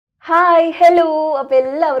Hi, hello.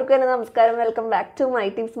 Welcome back to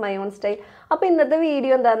Mytipsmyownstyle. This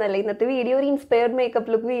video is an inspired makeup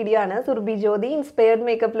look video. Surbhi Jyothi inspired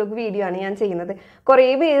makeup look video. I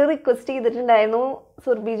requested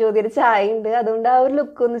Surbhi Jyothi chai. That's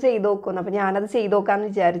look.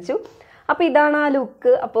 Look.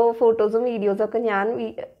 Photos and videos.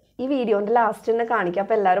 This video is the last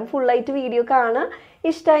full light video.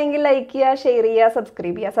 If you like, share,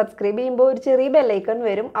 subscribe. Subscribe to bell icon.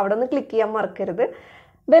 Click the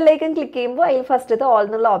bell icon. Click the first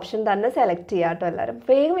all option. Select the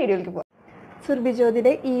video. Surbhi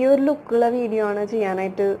Jyothi look video. I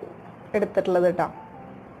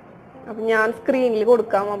will screen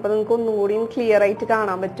clear.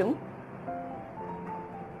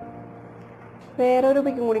 Where are you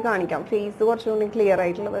going to face the clear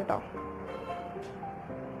right?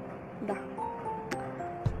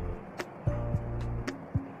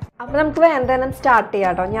 Now, start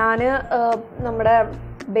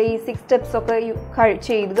basic steps.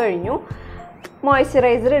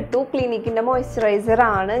 Moisturizer to Clinique moisturizer.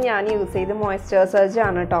 I use the Moisture Surge.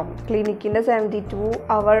 Clinique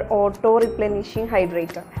 72-hour auto replenishing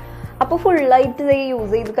hydrator. Now, full light use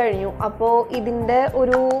this. Now, this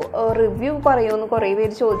review review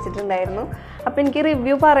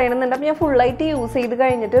full light use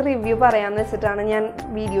review video.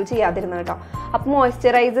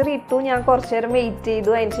 Moisturizer wait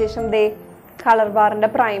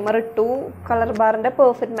Colorbar primer Colorbar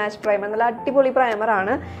perfect match primer.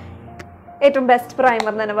 Primer best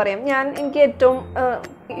primer. I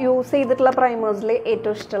use primers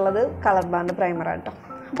Colorbar primer.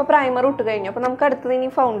 Primer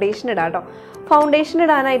foundation. Foundation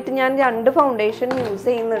I foundation use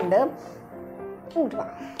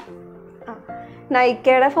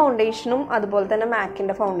Nykaa foundation and MAC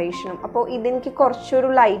foundation. This is a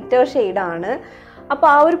lighter shade. Now,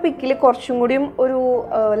 pick a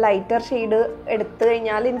lighter shade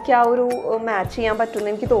match.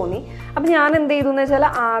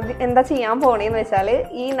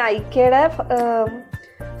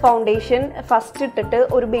 Foundation first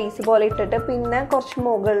or base ball pinna korch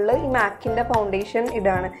mogalla MAC foundation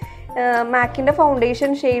idana MAC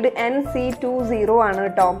foundation shade NC20 aanu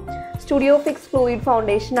ട്ടോ Studio Fix Fluid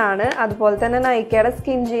Foundation aanu adupole thanne Nykaa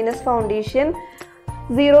Skingenius Foundation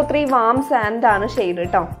 03 Warm Sand aanu shade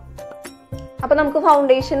ട്ടോ appo namukku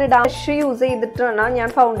foundation idam brush use cheyidittanna njan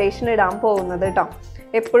foundation idam povunnathu ട്ടോ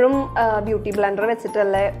eppozhum beauty blender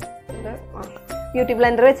vechittalle Beauty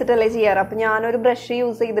blender is a brush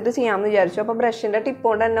use the brush in the tip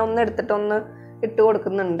on the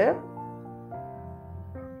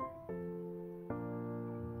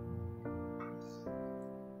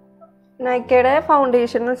Nykaa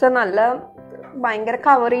foundation is a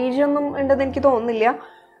coverage in the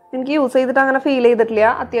use it feel it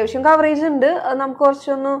coverage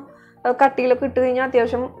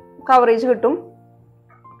coverage.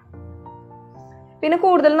 When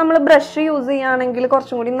we brush use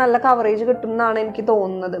coverage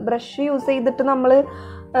brush use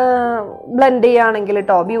blend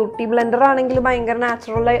beauty blender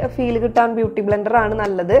natural feel beauty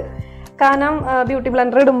blender beauty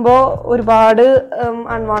blender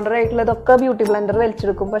unwanted beauty blender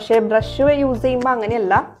brush use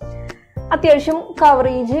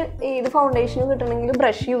coverage foundation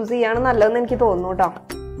brush use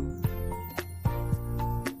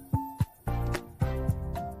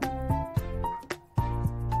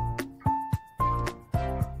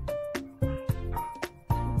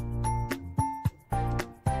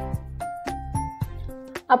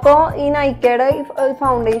Now, in Nykaa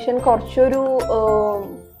foundation,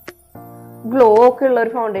 glow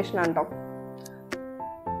foundation. I have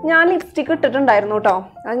lipstick.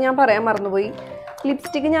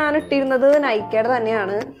 Lipstick is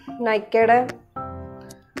Nykaa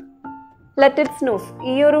Let It Snooze.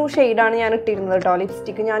 This shade is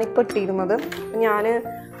lipstick. I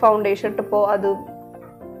foundation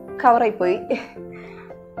cover.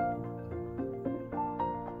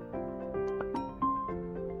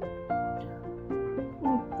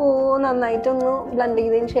 Blend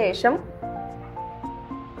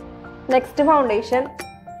next foundation.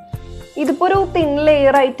 This is a thin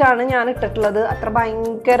layer. I have to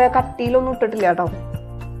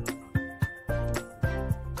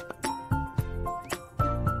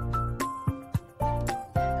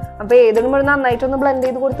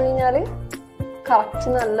cut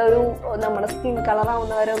skin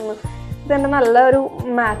color. Then another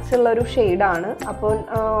match shade.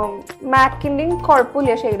 MAC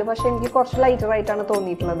shade, but lighter right on the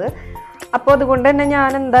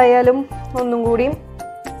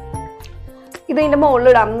ഇതിൻ്റെ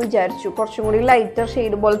മുകളിലിടാമെന്ന് വിചാരിച്ചു, കുറച്ചും കൂടി lighter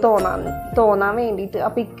shade പോലെ തോന്നാൻ വേണ്ടിയിട്ട്, ആ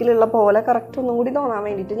പിക്കിലുള്ള പോലെ correct ഒന്നും കൂടി തോന്നാൻ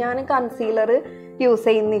വേണ്ടിയിട്ട്. ഞാൻ കൺസീലർ യൂസ്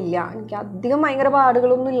ചെയ്യുന്നില്ല, എനിക്ക് അധികം ഭയങ്കര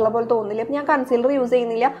പാടുകളൊന്നും ഉള്ള പോലെ തോന്നുന്നില്ല. അപ്പം ഞാൻ കൺസീലർ യൂസ്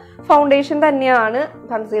ചെയ്യുന്നില്ല, ഫൗണ്ടേഷൻ തന്നെയാണ്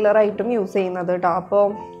കൺസീലറായിട്ടും യൂസ് ചെയ്യുന്നത് കേട്ടോ. അപ്പോൾ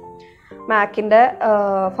മാക്കിൻ്റെ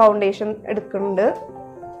ഫൗണ്ടേഷൻ എടുക്കുന്നുണ്ട്.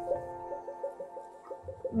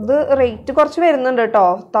 ഇത് റേറ്റ് കുറച്ച് വരുന്നുണ്ട് കേട്ടോ,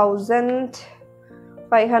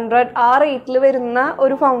 1500 ആ റേറ്റിൽ വരുന്ന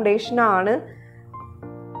ഒരു ഫൗണ്ടേഷനാണ്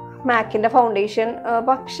മാക്കിൻ്റെ ഫൗണ്ടേഷൻ.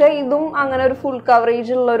 പക്ഷെ ഇതും അങ്ങനെ ഒരു ഫുൾ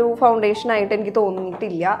കവറേജ് ഉള്ളൊരു ഫൗണ്ടേഷനായിട്ട് എനിക്ക്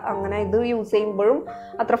തോന്നിയിട്ടില്ല. അങ്ങനെ ഇത് യൂസ് ചെയ്യുമ്പോഴും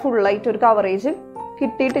അത്ര ഫുള്ളായിട്ട് ഒരു കവറേജ്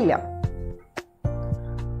കിട്ടിയിട്ടില്ല.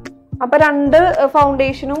 അപ്പം 2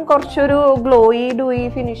 ഫൗണ്ടേഷനും കുറച്ചൊരു ഡൂയി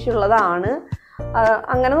ഫിനിഷ് ഉള്ളതാണ്.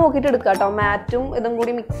 അങ്ങനെ നോക്കിയിട്ട് എടുക്കുക കേട്ടോ. മാറ്റും ഇതും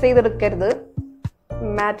കൂടി മിക്സ് ചെയ്തെടുക്കരുത്.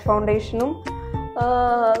 മാറ്റ് ഫൗണ്ടേഷനും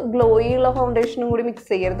ഗ്ലോയി ഉള്ള ഫൗണ്ടേഷനും കൂടി മിക്സ്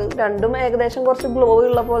ചെയ്യരുത്. രണ്ടും ഏകദേശം കുറച്ച് ഗ്ലോയി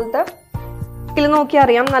ഉള്ള പോലത്തെ ഇതിൽ നോക്കിയാൽ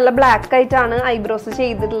അറിയാം. നല്ല ബ്ലാക്ക് ആയിട്ടാണ് ഐബ്രോസ്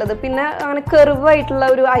ചെയ്തിട്ടുള്ളത്. പിന്നെ അങ്ങനെ കെർവ് ആയിട്ടുള്ള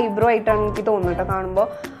ഒരു ഐബ്രോ ആയിട്ടാണ് എനിക്ക് തോന്നുന്നത് കാണുമ്പോൾ.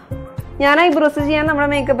 ഞാൻ ഐബ്രോസ് ചെയ്യാൻ നമ്മുടെ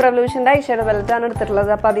മേക്കപ്പ് റെവല്യൂഷൻ്റെ ഐഷാഡോ പാലറ്റാണ്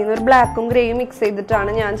എടുത്തിട്ടുള്ളത്. അപ്പോൾ അതിൽ നിന്ന് ഒരു ബ്ലാക്കും ഗ്രേയും മിക്സ്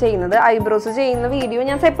ചെയ്തിട്ടാണ് ഞാൻ ചെയ്യുന്നത്. ഐബ്രോസ് ചെയ്യുന്ന വീഡിയോ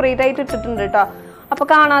ഞാൻ സെപ്പറേറ്റ് ആയിട്ട് ഇട്ടിട്ടുണ്ട് കേട്ടോ. അപ്പോൾ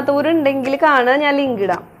കാണാത്തവരുണ്ടെങ്കിൽ കാണുക, ഞാൻ ലിങ്ക്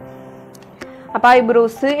ഇടാം. അപ്പോൾ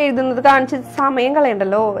ഐബ്രോസ് എഴുതുന്നത് കാണിച്ച് സമയം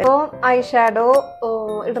കളയണ്ടല്ലോ. അപ്പോൾ ഐഷാഡോ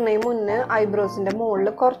ഇടുന്നതിന് മുന്നേ ഐബ്രോസിൻ്റെ മുകളിൽ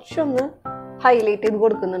കുറച്ചൊന്ന് ഹൈലൈറ്റ് ചെയ്ത്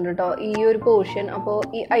കൊടുക്കുന്നുണ്ട് കേട്ടോ, ഈ ഒരു പോർഷൻ. അപ്പോൾ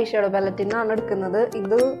ഈ ഐഷാഡോ പാലറ്റിൽ നിന്നാണ് എടുക്കുന്നത്.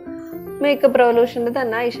 ഇത് മേക്കപ്പ് റെവല്യൂഷൻ്റെ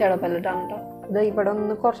തന്നെ ഐഷാഡോ പാലറ്റാണ് കേട്ടോ. ഇത് ഇവിടെ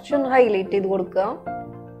ഒന്ന് കുറച്ചൊന്ന് ഹൈലൈറ്റ് ചെയ്ത് കൊടുക്കുക.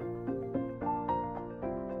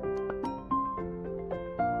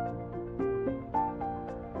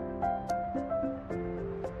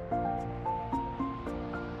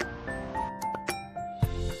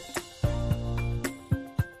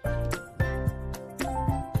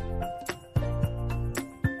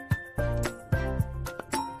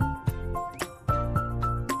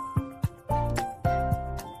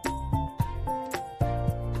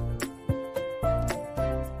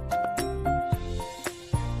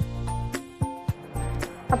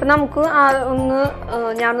 അപ്പം നമുക്ക്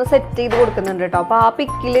ഞാനൊന്ന് സെറ്റ് ചെയ്ത് കൊടുക്കുന്നുണ്ട് കേട്ടോ. അപ്പോൾ ആ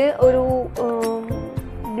പിക്കിൽ ഒരു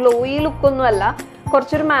ഗ്ലോയി ലുക്കൊന്നും അല്ല,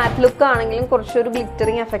 കുറച്ചൊരു മാറ്റ് ലുക്ക് ആണെങ്കിലും കുറച്ചൊരു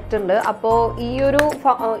ഗ്ലിറ്ററിങ് എഫക്റ്റ് ഉണ്ട്. അപ്പോൾ ഈ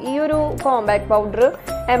ഒരു compact powder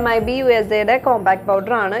MIB USA compact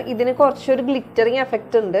powder ആണ്. ഇതിന് കുറച്ചൊരു ഗ്ലിറ്ററിങ്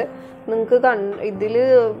എഫക്റ്റ് ഉണ്ട്. നിങ്ങൾക്ക് ഇതിൽ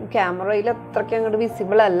ക്യാമറയിൽ അത്രയ്ക്ക് അങ്ങോട്ട്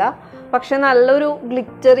വിസിബിൾ അല്ല, പക്ഷെ നല്ലൊരു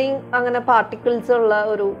ഗ്ലിറ്ററിങ് അങ്ങനെ പാർട്ടിക്കിൾസ് ഉള്ള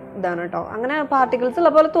ഒരു ഇതാണ് കേട്ടോ. അങ്ങനെ പാർട്ടിക്കിൾസ്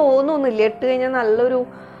ഉള്ള പോലെ തോന്നുന്നില്ല, ഇട്ട് കഴിഞ്ഞാൽ നല്ലൊരു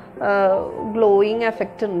ഗ്ലോയിങ്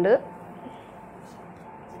എഫക്റ്റ് ഉണ്ട്.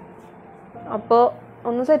 അപ്പോൾ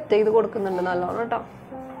ഒന്ന് സെറ്റ് ചെയ്ത് കൊടുക്കുന്നുണ്ട് നല്ലോണം കേട്ടോ.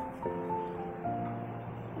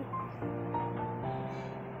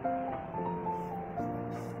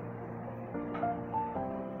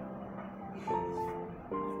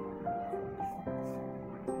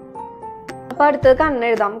 അപ്പോൾ അടുത്തത്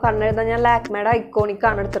കണ്ണെഴുതാം ഞാൻ ലാക്മേയുടെ ഐക്കോണിക്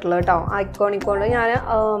ആണ് എടുത്തിട്ടുള്ളത് കേട്ടോ. ഐക്കോണിക് കൊണ്ട് ഞാൻ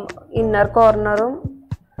ഇന്നർ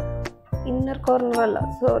കോർണറല്ല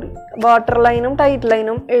വാട്ടർ ലൈനും ടൈറ്റ്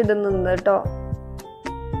ലൈനും എഴുതുന്നുണ്ട് കേട്ടോ.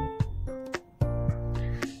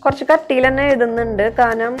 കുറച്ച് കട്ടിയിൽ തന്നെ എഴുതുന്നുണ്ട്,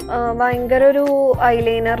 കാരണം ഭയങ്കര ഒരു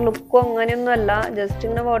ഐലൈനർ ലുക്കും അങ്ങനെയൊന്നും അല്ല. ജസ്റ്റ്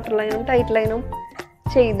ഇങ്ങനെ വാട്ടർ ലൈനും ടൈറ്റ് ലൈനും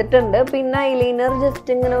ചെയ്തിട്ടുണ്ട്. പിന്നെ ഐലൈനർ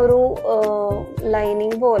ജസ്റ്റ് ഇങ്ങനെ ഒരു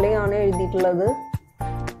ലൈനിങ് പോലെയാണ് എഴുതിയിട്ടുള്ളത്.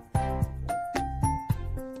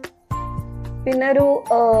 പിന്നെ ഒരു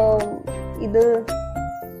ഇത്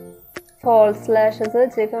ഫോൾസ് ലാഷസ്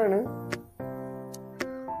വെച്ചേക്കാണ്.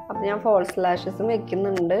 അപ്പം ഞാൻ ഫോൾസ് ലാഷസും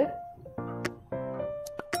വെക്കുന്നുണ്ട്.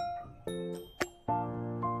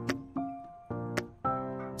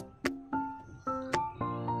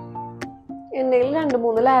 എൻ്റെ കയ്യിൽ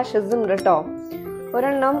 2-3 ലാഷസ് ഉണ്ട് കേട്ടോ.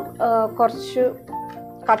 ഒരെണ്ണം കുറച്ച്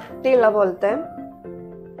കട്ടിയുള്ള പോലത്തെ,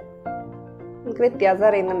 എനിക്ക് വ്യത്യാസം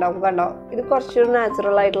അറിയുന്നുണ്ടാവും കണ്ടോ. ഇത് കുറച്ചൊരു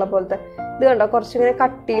നാച്ചുറൽ ആയിട്ടുള്ള പോലത്തെ, ഇത് കണ്ടോ കുറച്ചിങ്ങനെ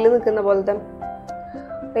കട്ടിയിൽ നിൽക്കുന്ന പോലത്തെ.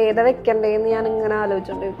 അപ്പം ഏതാ വെക്കണ്ടേന്ന് ഞാൻ ഇങ്ങനെ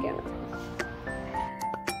ആലോചിച്ചുകൊണ്ടിരിക്കുകയാണ്.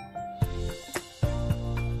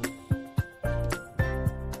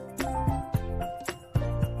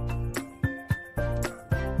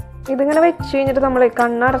 ഇതിങ്ങനെ വെച്ച് കഴിഞ്ഞിട്ട് നമ്മൾ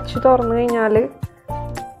കണ്ണടച്ച് തുറന്നു കഴിഞ്ഞാൽ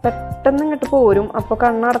പെട്ടെന്ന് ഇങ്ങോട്ട് പോരും. അപ്പോൾ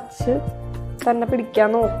കണ്ണടച്ച് തന്നെ പിടിക്കാൻ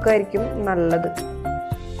നോക്കുമായിരിക്കും നല്ലത്.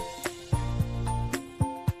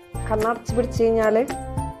 കണ്ണടച്ച് പിടിച്ചു കഴിഞ്ഞാൽ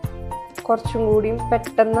കുറച്ചും കൂടിയും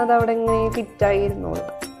പെട്ടെന്ന് അത് അവിടെ ഇങ്ങനെ ഫിറ്റായി ഇരുന്നോളും.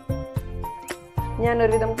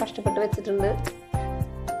 ഞാനൊരുവിധം കഷ്ടപ്പെട്ട് വെച്ചിട്ടുണ്ട്.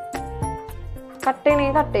 കട്ട്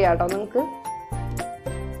ചെയ്യണമെങ്കിൽ കട്ട് ചെയ്യാം കേട്ടോ നിങ്ങൾക്ക്.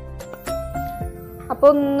 അപ്പോൾ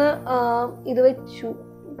ഒന്ന് ഇത് വെച്ചു.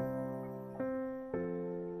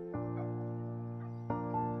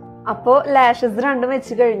 അപ്പോൾ ലാഷസ് രണ്ടും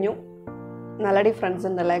വെച്ച് കഴിഞ്ഞു. നല്ല ഡിഫറൻസ്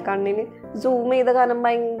ഉണ്ടല്ലേ കണ്ണിന് സൂം ചെയ്ത കാരണം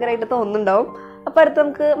ഭയങ്കരമായിട്ട് തോന്നുന്നുണ്ടാവും. അപ്പോൾ അടുത്ത്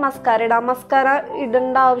നമുക്ക് മസ്കാര ഇടാം. മസ്കാര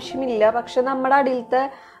ഇടേണ്ട ആവശ്യമില്ല, പക്ഷെ നമ്മുടെ അടിയിലത്തെ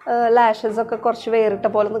ലാഷസ് ഒക്കെ കുറച്ച് വേറിട്ട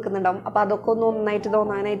പോലെ നിൽക്കുന്നുണ്ടാവും. അപ്പോൾ അതൊക്കെ ഒന്ന് ഒന്നായിട്ട്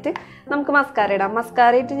തോന്നാനായിട്ട് നമുക്ക് മസ്കാര ഇടാം.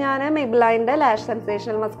 മസ്കാര ആയിട്ട് ഞാൻ മെയ്ബിലൈൻ്റെ ലാഷ്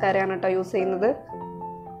സെൻസേഷണൽ മസ്കാരയാണ് കേട്ടോ യൂസ് ചെയ്യുന്നത്.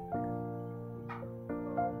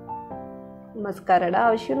 മസ്കാരയുടെ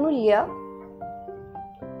ആവശ്യമൊന്നുമില്ല,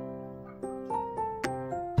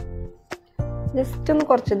 ജസ്റ്റ് ഒന്ന്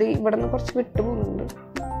കുറച്ചത് ഇവിടെ നിന്ന് കുറച്ച് വിട്ടു പോകുന്നുണ്ട്.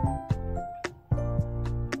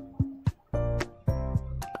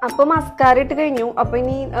 അപ്പോൾ മസ്കാര ഇട്ട് കഴിഞ്ഞു. അപ്പോൾ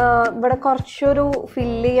ഇനി ഇവിടെ കുറച്ചൊരു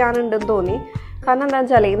ഫില്ല് ചെയ്യാനുണ്ടെന്ന് തോന്നി. കാരണം എന്താ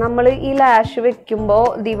വെച്ചാൽ നമ്മൾ ഈ ലാഷ് വെക്കുമ്പോൾ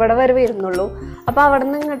ഇവിടെ വരെ വരുന്നുള്ളൂ. അപ്പോൾ അവിടെ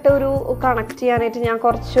നിന്ന് ഇങ്ങോട്ട് ഒരു കണക്ട് ചെയ്യാനായിട്ട് ഞാൻ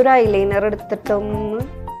കുറച്ചൊരു ഐലൈനർ എടുത്തിട്ടൊന്ന്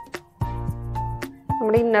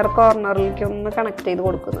നമ്മുടെ ഇന്നർ കോർണറിലേക്ക് ഒന്ന് കണക്ട് ചെയ്ത്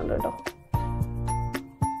കൊടുക്കുന്നുണ്ട് കേട്ടോ.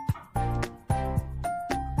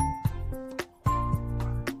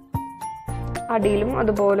 അടിയിലും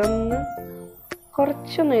അതുപോലെ ഒന്ന്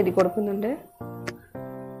കുറച്ചൊന്ന് എഴുതി കൊടുക്കുന്നുണ്ട്.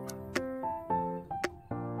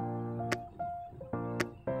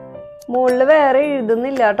 മുകളിൽ വേറെ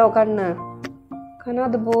എഴുതുന്നില്ല കേട്ടോ കണ്ണ്, കാരണം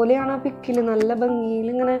അതുപോലെയാണ് ആ പിക്കിൽ നല്ല ഭംഗിയിൽ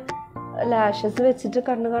ഇങ്ങനെ ലാഷസ് വെച്ചിട്ട്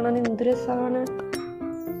കണ്ണ് കാണാൻ എന്ത് രസമാണ്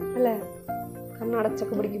അല്ലേ.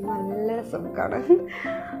 കണ്ണടച്ചൊക്കെ പിടിക്കുമ്പോൾ നല്ല രസം കാണാൻ.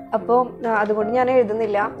 അപ്പോൾ അതുകൊണ്ട് ഞാൻ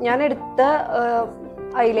എഴുതുന്നില്ല. ഞാൻ എടുത്ത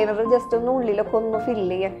ഐലൈനർ ജസ്റ്റ് ഒന്ന് ഉള്ളിലൊക്കെ ഒന്ന്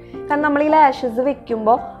ഫില്ല് ചെയ്യാൻ. കാരണം നമ്മൾ ഈ ലാഷസ്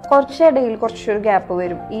വെക്കുമ്പോൾ കുറച്ച് ഇടയിൽ കുറച്ചൊരു ഗ്യാപ്പ്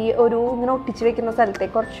വരും. ഈ ഒരു ഇങ്ങനെ ഒട്ടിച്ച് വെക്കുന്ന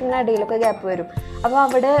സ്ഥലത്തേക്ക് കുറച്ചിങ്ങനെ ഇടയിലൊക്കെ ഗ്യാപ്പ് വരും. അപ്പോൾ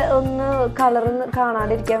അവിടെ ഒന്ന് കളർ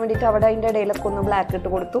കാണാണ്ടിരിക്കാൻ വേണ്ടിയിട്ട് അവിടെ അതിൻ്റെ ഇടയിലൊക്കെ ഒന്ന് ബ്ലാക്ക് ഇട്ട്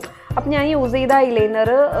കൊടുത്തു. അപ്പം ഞാൻ യൂസ് ചെയ്ത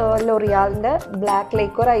ഐലൈനർ ലോറിയാലിൻ്റെ ബ്ലാക്ക്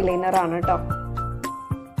ലേക്കർ ഐലൈനറാണ് കേട്ടോ.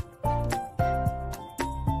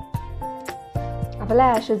 അപ്പോൾ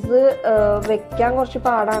ലാഷസ് വെക്കാൻ കുറച്ച്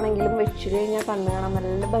പാടാണെങ്കിലും വെച്ച് കഴിഞ്ഞാൽ കണ്ണ് കാണാൻ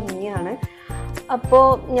നല്ല ഭംഗിയാണ്. അപ്പോൾ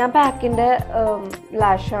ഞാൻ പാക്കിൻ്റെ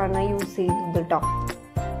ലാഷാണ് യൂസ് ചെയ്തത് കേട്ടോ.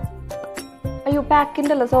 അയ്യോ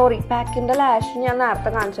പാക്കിൻ്റെ അല്ല, സോറി, പാക്കിൻ്റെ ലാഷ് ഞാൻ നേരത്തെ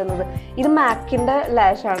കാണിച്ചു തന്നത്. ഇത് മാക്കിൻ്റെ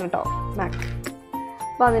ലാഷാണ് കേട്ടോ, മാക്ക്.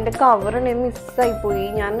 അപ്പോൾ അതിൻ്റെ കവർ ഉണ്ടെങ്കിൽ മിസ്സായിപ്പോയി.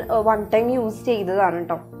 ഞാൻ 1 ടൈം യൂസ് ചെയ്തതാണ്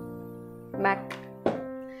കേട്ടോ. മാക്ക്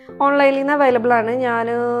ഓൺലൈനിൽ നിന്ന് അവൈലബിൾ ആണ്, ഞാൻ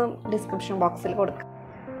ഡിസ്ക്രിപ്ഷൻ ബോക്സിൽ കൊടുക്കാം.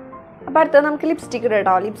 അപ്പോൾ അടുത്തത് നമുക്ക് ലിപ്സ്റ്റിക്ക് ഇടാം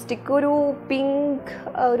കേട്ടോ. ലിപ്സ്റ്റിക്ക് ഒരു പിങ്ക്,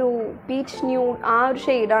 ഒരു പീച്ച് ന്യൂഡ് ആ ഒരു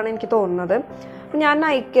ഷെയ്ഡാണ് എനിക്ക് തോന്നുന്നത്. ഞാൻ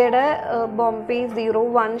നൈക്കയുടെ ബോംബെ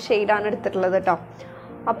 01 ഷെയ്ഡാണ് എടുത്തിട്ടുള്ളത് കേട്ടോ.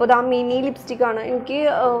 അപ്പോൾ ഇത് ആ മിനി ലിപ്സ്റ്റിക്കാണ്. എനിക്ക്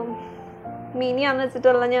മിനിയാണെന്ന്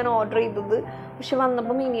വെച്ചിട്ടുള്ള ഞാൻ ഓർഡർ ചെയ്തത്, പക്ഷെ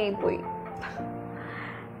വന്നപ്പോൾ മിനി ആയിപ്പോയി.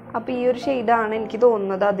 അപ്പോൾ ഈ ഒരു ഷെയ്ഡാണ് എനിക്ക്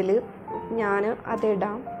തോന്നുന്നത്. അതിൽ ഞാൻ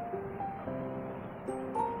അതിടാം.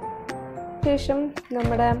 ശേഷം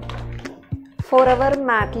നമ്മുടെ ഫോറെവർ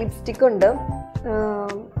മാറ്റ് ലിപ്സ്റ്റിക് ഉണ്ട്,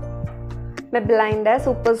 മെബിലൈൻ്റെ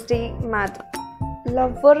സൂപ്പർ സ്റ്റേ മാറ്റ്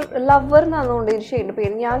ലവർ എന്നാണെന്നുകൊണ്ട് ഒരു ഷെയ്ഡിൻ്റെ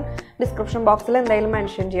പേര് ഞാൻ ഡിസ്ക്രിപ്ഷൻ ബോക്സിൽ എന്തായാലും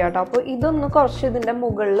മെൻഷൻ ചെയ്യാം കേട്ടോ. അപ്പോൾ ഇതൊന്ന് കുറച്ച് ഇതിൻ്റെ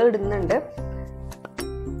മുകളിൽ ഇടുന്നുണ്ട്.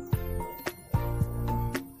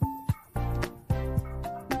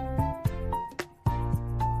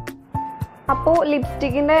 അപ്പോൾ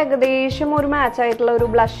ലിപ്സ്റ്റിക്കിൻ്റെ ഏകദേശം ഒരു മാച്ച് ആയിട്ടുള്ള ഒരു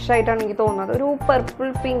ബ്ലഷ് ആയിട്ടാണ് എനിക്ക് തോന്നുന്നത്. ഒരു പർപ്പിൾ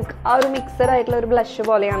പിങ്ക് ആ ഒരു മിക്സഡ് ആയിട്ടുള്ള ഒരു ബ്ലഷ്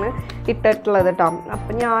പോലെയാണ് ഇട്ടിട്ടുള്ളത് കേട്ടോ.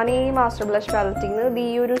 അപ്പം ഞാൻ ഈ മാസ്റ്റർ ബ്ലഷ് പാലറ്റിൽ നിന്ന്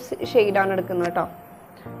ഈ ഒരു ഷെയ്ഡാണ് എടുക്കുന്നത് കേട്ടോ.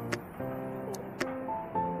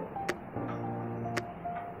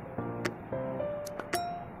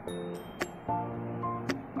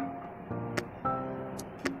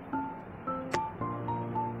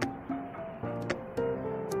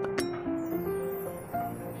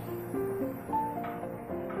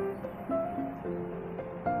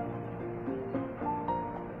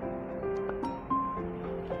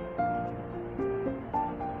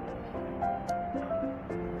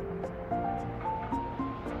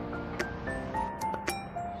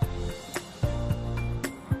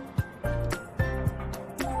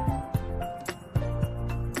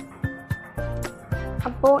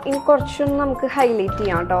 അപ്പോൾ ഇനി കുറച്ചൊന്ന് നമുക്ക് ഹൈലൈറ്റ്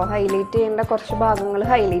ചെയ്യാം കേട്ടോ. ഹൈലൈറ്റ് ചെയ്യേണ്ട കുറച്ച് ഭാഗങ്ങൾ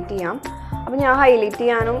ഹൈലൈറ്റ് ചെയ്യാം. അപ്പോൾ ഞാൻ ഹൈലൈറ്റ്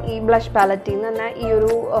ചെയ്യാനും ഈ ബ്ലഷ് പാലറ്റിൽ നിന്ന് തന്നെ ഈ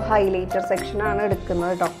ഒരു ഹൈലൈറ്റർ സെക്ഷനാണ്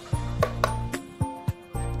എടുക്കുന്നത് കേട്ടോ.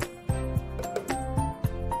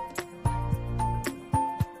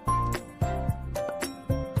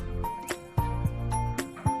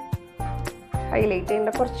 ഹൈലൈറ്റ്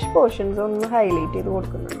ചെയ്യേണ്ട കുറച്ച് പോർഷൻസ് ഒന്ന് ഹൈലൈറ്റ് ചെയ്ത്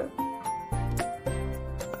കൊടുക്കുന്നുണ്ട്.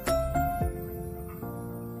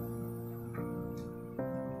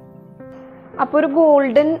 അപ്പോൾ ഒരു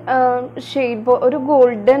ഗോൾഡൻ ഷെയ്ഡ്, ഒരു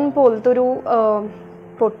ഗോൾഡൻ പോലത്തെ ഒരു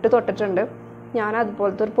പൊട്ട് തൊട്ടിട്ടുണ്ട്. ഞാൻ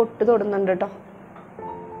അതുപോലത്തെ ഒരു പൊട്ട് തൊടുന്നുണ്ട് കേട്ടോ.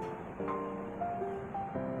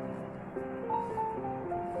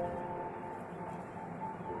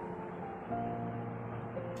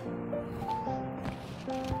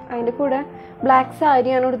 അതിൻ്റെ കൂടെ ബ്ലാക്ക്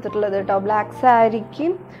സാരിയാണ് എടുത്തിട്ടുള്ളത് കേട്ടോ. ബ്ലാക്ക് സാരിക്ക്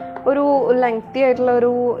ഒരു ലെങ്തി ആയിട്ടുള്ള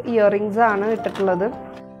ഒരു ഇയറിങ്സ് ആണ് ഇട്ടിട്ടുള്ളത്.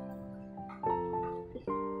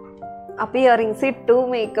 അപ്പോൾ ഇയറിങ്സ് ഇട്ടു,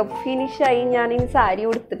 മേക്കപ്പ് ഫിനിഷായി. ഞാൻ ഇനി സാരി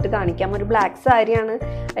ഉടുത്തിട്ട് കാണിക്കാം. ഒരു ബ്ലാക്ക് സാരിയാണ്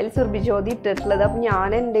അതിൽ സുർഭി ജ്യോതി ഇട്ടിട്ടുള്ളത്. അപ്പോൾ ഞാൻ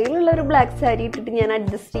എൻ്റെ കയ്യിലുള്ള ഒരു ബ്ലാക്ക് സാരി ഇട്ടിട്ട് ഞാൻ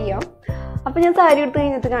അഡ്ജസ്റ്റ് ചെയ്യാം. അപ്പോൾ ഞാൻ സാരി എടുത്ത്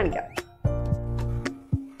കഴിഞ്ഞിട്ട് കാണിക്കാം.